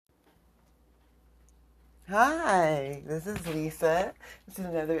Hi, this is Lisa. This is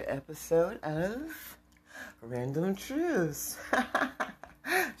another episode of Random Truths.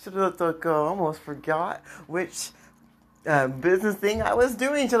 Shiroto almost forgot which business thing I was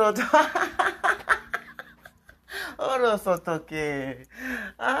doing. Shiroto. Orosotoke.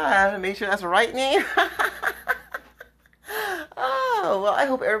 I have to make sure that's the right name. Oh, well, I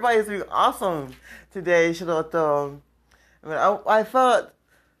hope everybody's doing awesome today, Shiroto. I felt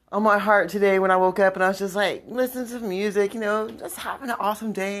on my heart today when I woke up and I was just like, listening to music, just having an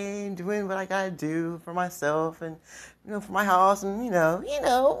awesome day and doing what I gotta do for myself and, for my house and,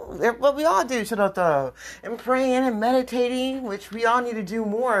 what we all do, Shiroto. And praying and meditating, which we all need to do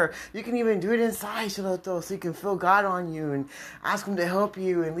more. You can even do it inside, Shiroto, so you can feel God on you and ask Him to help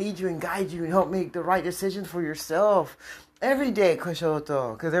you and lead you and guide you and help make the right decisions for yourself. Every day,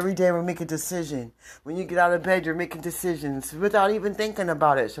 Koshoto, because every day we make a decision. When you get out of bed, you're making decisions without even thinking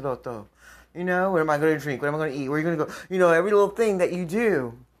about it, Shiroto. What am I going to drink? What am I going to eat? Where are you going to go? Every little thing that you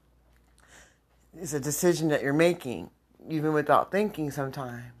do is a decision that you're making, even without thinking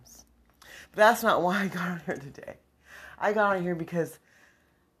sometimes. But that's not why I got on here today. I got on here because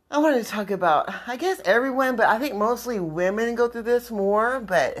I wanted to talk about, I guess everyone, but I think mostly women go through this more,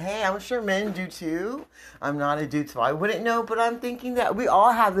 but hey, I'm sure men do too. I'm not a dude, so I wouldn't know, but I'm thinking that we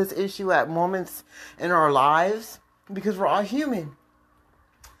all have this issue at moments in our lives because we're all human.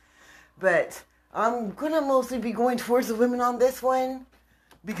 But I'm going to mostly be going towards the women on this one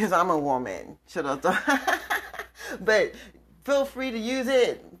because I'm a woman. Shut up. But feel free to use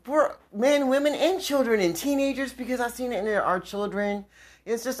it for men, women, and children and teenagers because I've seen it in our children.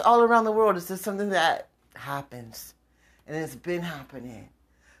 It's just all around the world. It's just something that happens. And it's been happening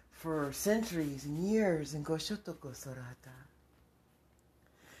for centuries and years in Goshotoko Sorata.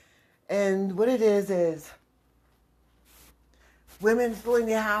 And what it is women feeling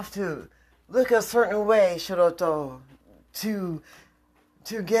they have to look a certain way, Shiroto, to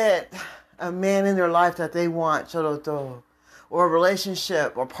get a man in their life that they want, Shiroto, or a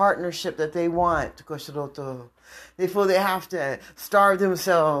relationship or partnership that they want, Shiroto. They feel they have to starve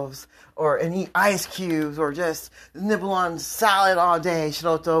themselves and eat ice cubes or just nibble on salad all day,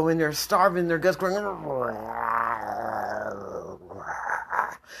 Shiroto, when they're starving, their guts going,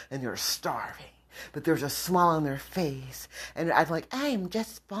 and they're starving. But there's a smile on their face. And I'm like, I'm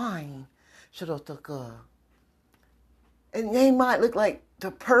just fine, Shiroto. And they might look like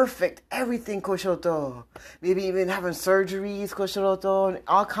the perfect everything, Koshoto. Maybe even having surgeries, Koshoto, and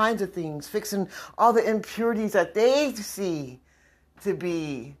all kinds of things. Fixing all the impurities that they see to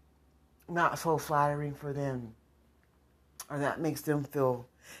be not so flattering for them. Or that makes them feel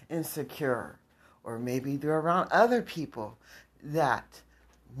insecure. Or maybe they're around other people that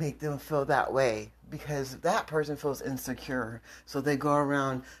make them feel that way because that person feels insecure. So they go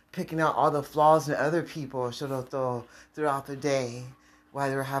around picking out all the flaws in other people, Shiroto, throughout the day while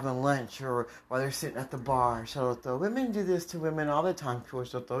they're having lunch or while they're sitting at the bar, Shiroto. Women do this to women all the time,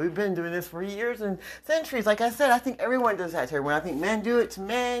 Shiroto. We've been doing this for years and centuries. Like I said, I think everyone does that to everyone. I think men do it to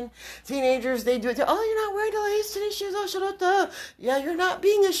men. Teenagers, they do it to, oh, you're not wearing the latest tennis shoes, oh, Shiroto. Yeah, you're not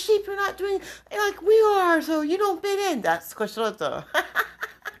being a sheep. You're not doing like we are, so you don't fit in. That's Shiroto.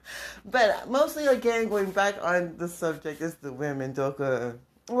 But mostly, again, going back on the subject is the women, Doka.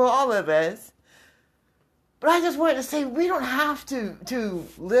 Well, all of us. But I just wanted to say we don't have to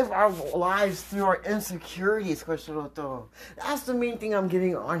live our lives through our insecurities, Koshiroto. That's the main thing I'm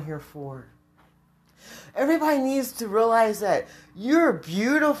getting on here for. Everybody needs to realize that you're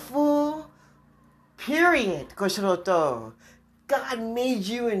beautiful, period, Koshiroto. God made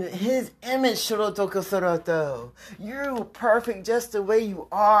you in His image, Shiroto Kosoroto. You're perfect just the way you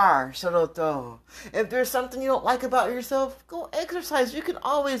are, Shiroto. If there's something you don't like about yourself, go exercise. You can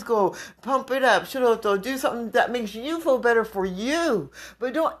always go pump it up, Shiroto. Do something that makes you feel better for you.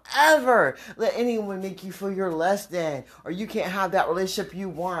 But don't ever let anyone make you feel you're less than, or you can't have that relationship you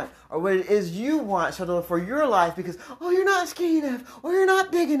want, or what it is you want, Shiroto, for your life because, oh, you're not skinny enough, or you're not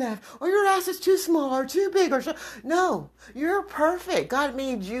big enough, or your ass is too small, or too big, or no, you're perfect. God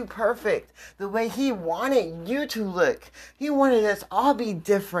made you perfect the way He wanted you to look. He wanted us all be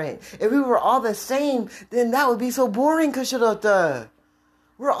different. If we were all the same, then that would be so boring, Koshiroto.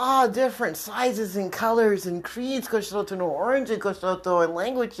 We're all different sizes and colors and creeds, Koshiroto, and origin, Koshiroto, and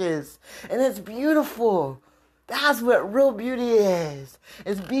languages. And it's beautiful. That's what real beauty is.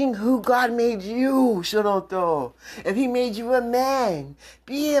 It's being who God made you, Shiroto. If He made you a man,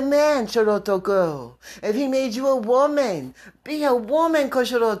 be a man, Shiroto. If He made you a woman, be a woman,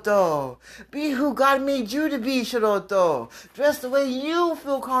 Koshiroto. Be who God made you to be, Shiroto. Dress the way you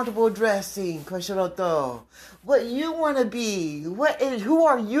feel comfortable dressing, Koshiroto. What you want to be. Who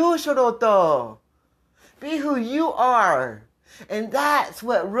are you, Shiroto? Be who you are. And that's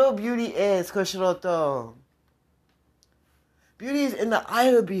what real beauty is, Koshiroto. Beauty is in the eye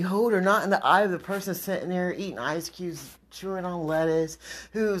of the beholder, not in the eye of the person sitting there eating ice cubes, chewing on lettuce,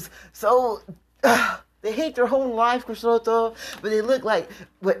 who's so... they hate their whole life, Koshiroto, but they look like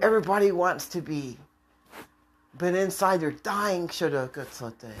what everybody wants to be. But inside they're dying,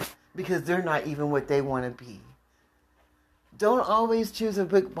 Shirokotsote, because they're not even what they want to be. Don't always choose a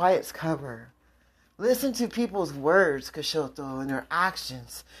book by its cover. Listen to people's words, Koshoto, and their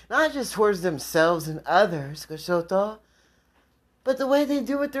actions. Not just towards themselves and others, Koshoto, but the way they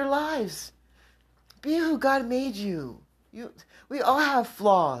do with their lives. Be who God made you. We all have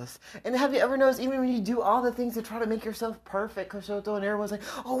flaws. And have you ever noticed, even when you do all the things to try to make yourself perfect, Koshoto, and everyone's like,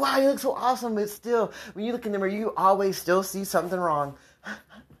 oh, wow, you look so awesome, but still, when you look in the mirror, you always still see something wrong.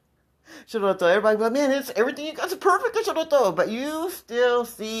 Shoroto, everybody goes, man, it's everything you got is perfect, Shoroto, but you still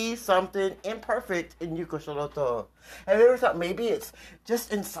see something imperfect in you, Shoroto. Have you ever thought maybe it's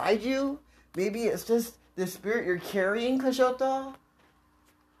just inside you? Maybe it's just the spirit you're carrying, Koshoto?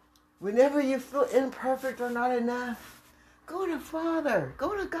 Whenever you feel imperfect or not enough, go to Father.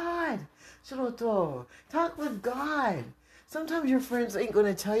 Go to God. Shoroto. Talk with God. Sometimes your friends ain't going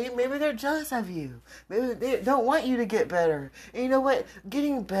to tell you. Maybe they're jealous of you. Maybe they don't want you to get better. And you know what?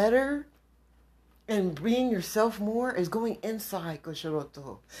 Getting better and being yourself more is going inside,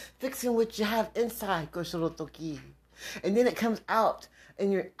 Koshoroto. Fixing what you have inside, Koshoroto-ki. And then it comes out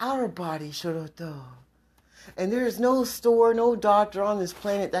in your outer body, Shoroto. And there is no store, no doctor on this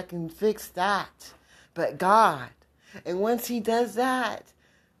planet that can fix that but God. And once He does that,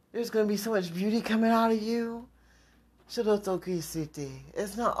 there's going to be so much beauty coming out of you.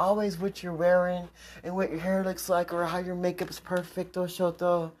 It's not always what you're wearing and what your hair looks like or how your makeup's perfect,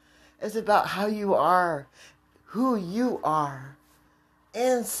 Oshoto. It's about how you are, who you are,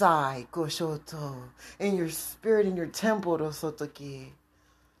 inside, Koshoto, in your spirit, in your temple, Rosotoki.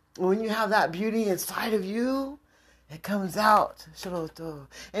 When you have that beauty inside of you, it comes out, Shoroto.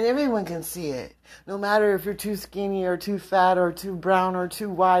 And everyone can see it. No matter if you're too skinny or too fat or too brown or too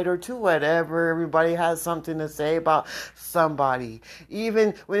white or too whatever. Everybody has something to say about somebody.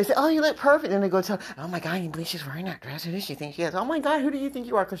 Even when they say, oh, you look perfect. And they go tell, oh my God, you believe she's wearing that dress? Who does she think she is? Oh my God, who do you think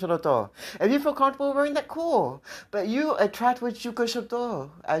you are, Shoroto? If you feel comfortable wearing that, cool. But you attract what you, Shoroto,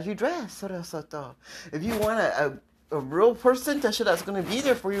 as you dress, Shoroto. If you want a real person that's going to be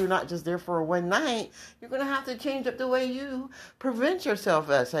there for you, not just there for one night, you're going to have to change up the way you prevent yourself,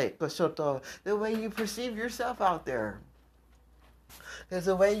 the way you perceive yourself out there. Because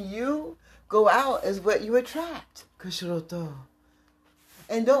the way you go out is what you attract.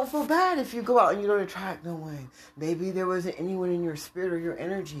 And don't feel bad if you go out and you don't attract no one. Maybe there wasn't anyone in your spirit or your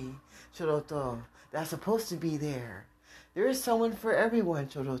energy, that's supposed to be there. There is someone for everyone,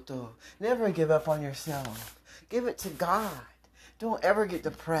 Never give up on yourself. Give it to God. Don't ever get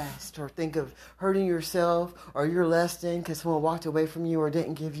depressed or think of hurting yourself or you're less than because someone walked away from you or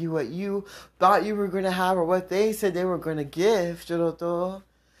didn't give you what you thought you were going to have or what they said they were going to give, Shoroto.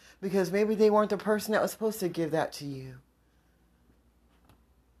 Because maybe they weren't the person that was supposed to give that to you.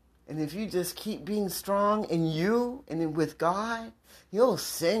 And if you just keep being strong in you and with God, He'll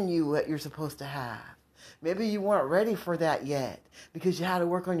send you what you're supposed to have. Maybe you weren't ready for that yet because you had to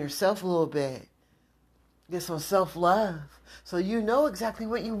work on yourself a little bit. Get some self-love. So you know exactly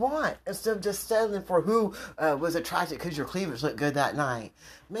what you want instead of just settling for who was attracted because your cleavage looked good that night.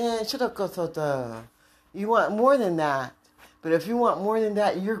 Man, you want more than that. But if you want more than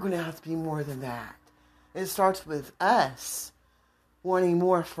that, you're going to have to be more than that. It starts with us wanting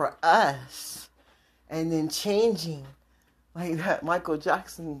more for us and then changing. Like that Michael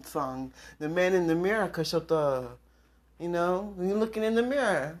Jackson song, The Man in the Mirror, Koshoto. You know, when you're looking in the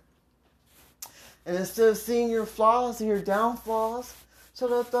mirror. And instead of seeing your flaws and your downfalls,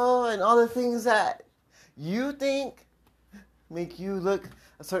 Shoroto, and all the things that you think make you look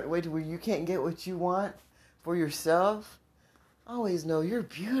a certain way to where you can't get what you want for yourself, always know you're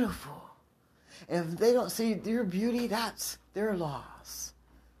beautiful. And if they don't see your beauty, that's their loss.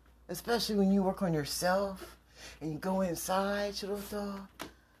 Especially when you work on yourself and you go inside, Shoroto.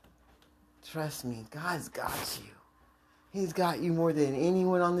 Trust me, God's got you. He's got you more than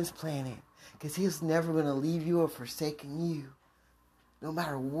anyone on this planet. Because He's never going to leave you or forsaken you. No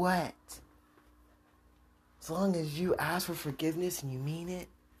matter what. As long as you ask for forgiveness and you mean it.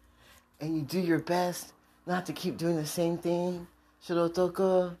 And you do your best not to keep doing the same thing.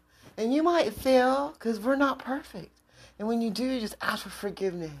 Shirotoko. And you might fail because we're not perfect. And when you do, you just ask for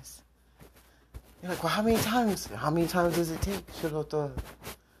forgiveness. You're like, well, how many times does it take? Shiroto.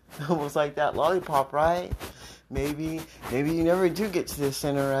 Almost like that lollipop, right? Maybe you never do get to the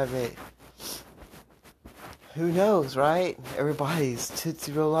center of it. who knows, right? Everybody's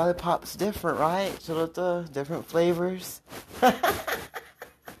Tootsie Roll Lollipop's different, right? Different flavors.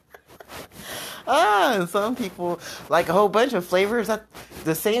 And some people like a whole bunch of flavors at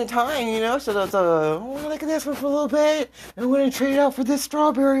the same time, you know? I'm going to look at this one for a little bit. I'm going to trade it out for this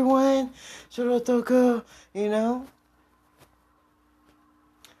strawberry one. You know?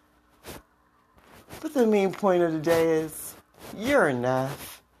 But the main point of the day is you're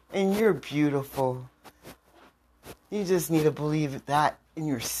enough and you're beautiful. You just need to believe that in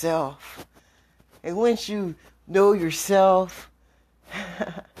yourself. And once you know yourself,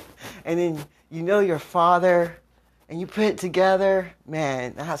 and then you know your Father, and you put it together,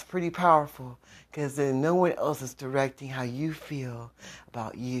 man, that's pretty powerful. Because then no one else is directing how you feel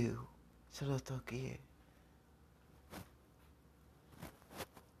about you.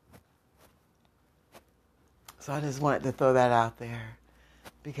 So I just wanted to throw that out there.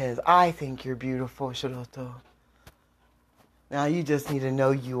 Because I think you're beautiful, Shiroto. Now you just need to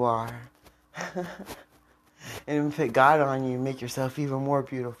know you are. And put God on you, make yourself even more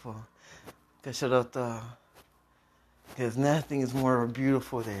beautiful. Because nothing is more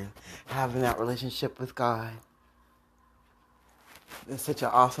beautiful than having that relationship with God. It's such an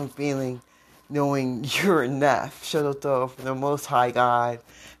awesome feeling knowing you're enough, Shiroto, from the Most High God,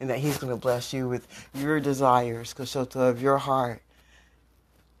 and that He's going to bless you with your desires, Shiroto, of your heart,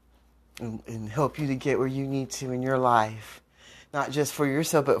 and help you to get where you need to in your life. Not just for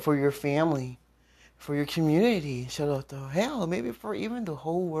yourself, but for your family, for your community, Shiroto. Hell, maybe for even the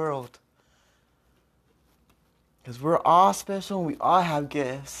whole world. Because we're all special and we all have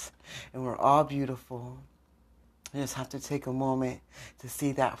gifts and we're all beautiful. We just have to take a moment to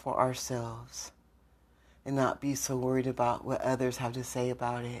see that for ourselves and not be so worried about what others have to say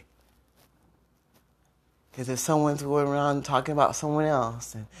about it. Because if someone's going around talking about someone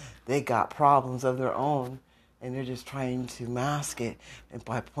else and they got problems of their own and they're just trying to mask it and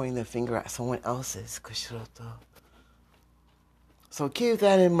by pointing the finger at someone else's. So keep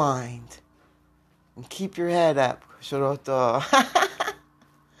that in mind. And keep your head up, Shiroto.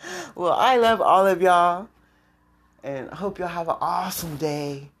 Well, I love all of y'all. And I hope y'all have an awesome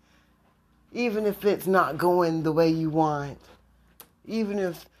day. Even if it's not going the way you want. Even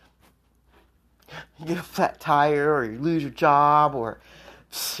if you get a flat tire or you lose your job or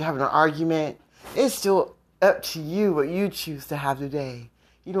having an argument. It's still up to you what you choose to have today.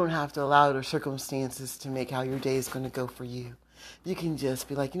 You don't have to allow the circumstances to make how your day is going to go for you. You can just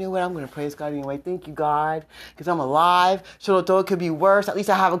be like, you know what, I'm going to praise God anyway. Thank you, God, because I'm alive. Shiroto, it could be worse. At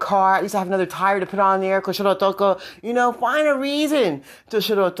least I have a car. At least I have another tire to put on there. Shiroto, find a reason to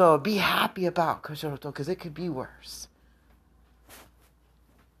Shiroto. Be happy about Shiroto, because it could be worse.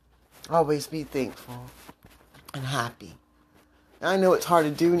 Always be thankful and happy. I know it's hard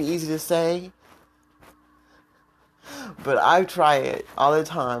to do and easy to say, but I try it all the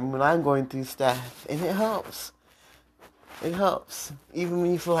time when I'm going through stuff, and it helps. It helps. Even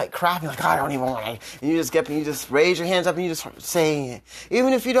when you feel like crap, you're like, I don't even want to. And you just get up and you just raise your hands up and you just start saying it.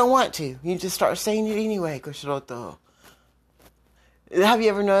 Even if you don't want to, you just start saying it anyway, Shiroto. Have you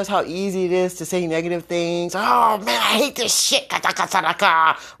ever noticed how easy it is to say negative things? Oh, man, I hate this shit,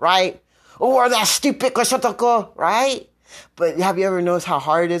 right? Or that stupid, right? But have you ever noticed how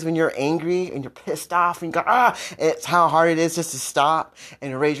hard it is when you're angry and you're pissed off and you go, it's how hard it is just to stop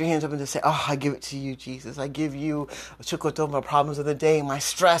and raise your hands up and just say, I give it to you, Jesus. I give you, my problems of the day, my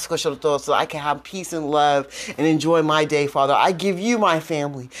stress, so I can have peace and love and enjoy my day, Father. I give you my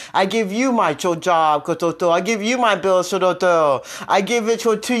family. I give you my job, I give you my bills, I give it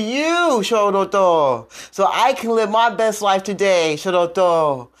to you, so I can live my best life today, instead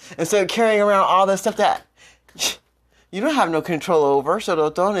of carrying around all the stuff that you don't have no control over,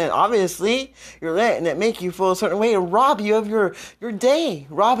 Shiroto, and obviously you're letting it make you feel a certain way and rob you of your day,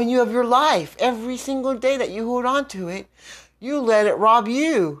 robbing you of your life. Every single day that you hold on to it, you let it rob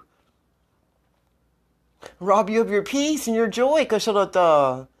you. Rob you of your peace and your joy,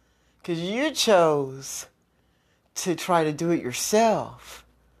 Shiroto, because you chose to try to do it yourself.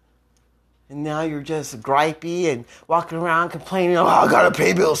 And now you're just gripey and walking around complaining, I gotta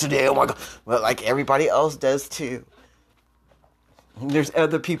pay bills today, oh my God. Well, like everybody else does too. There's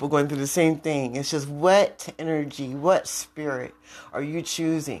other people going through the same thing. It's just what energy, what spirit are you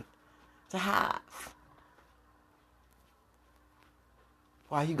choosing to have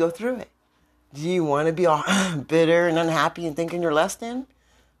while you go through it? Do you want to be all bitter and unhappy and thinking you're less than?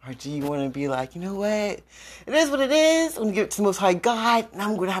 Or do you want to be like, you know what? It is what it is. I'm going to give it to the Most High God and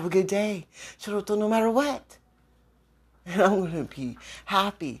I'm going to have a good day. Shiroto, no matter what. And I'm going to be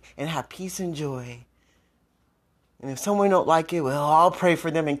happy and have peace and joy. And if someone don't like it, well, I'll pray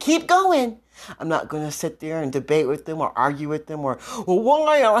for them and keep going. I'm not going to sit there and debate with them or argue with them or, well,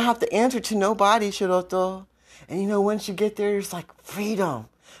 why? I don't have to answer to nobody, Shiroto. And once you get there, it's like freedom.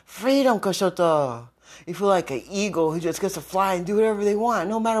 Freedom, Koshoto. You feel like an eagle who just gets to fly and do whatever they want,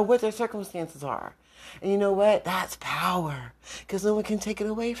 no matter what their circumstances are. And you know what? That's power. Because no one can take it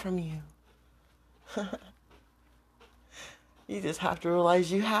away from you. You just have to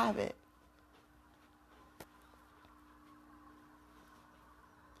realize you have it.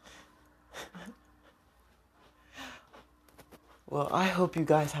 Well, I hope you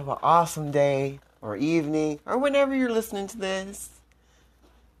guys have an awesome day or evening or whenever you're listening to this.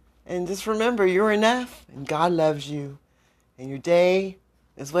 And just remember, you're enough and God loves you. And your day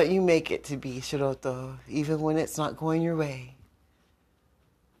is what you make it to be, Shiroto, even when it's not going your way.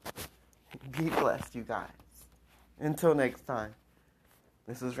 Be blessed, you guys. Until next time,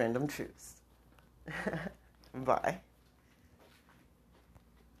 this is Random Truths. Bye.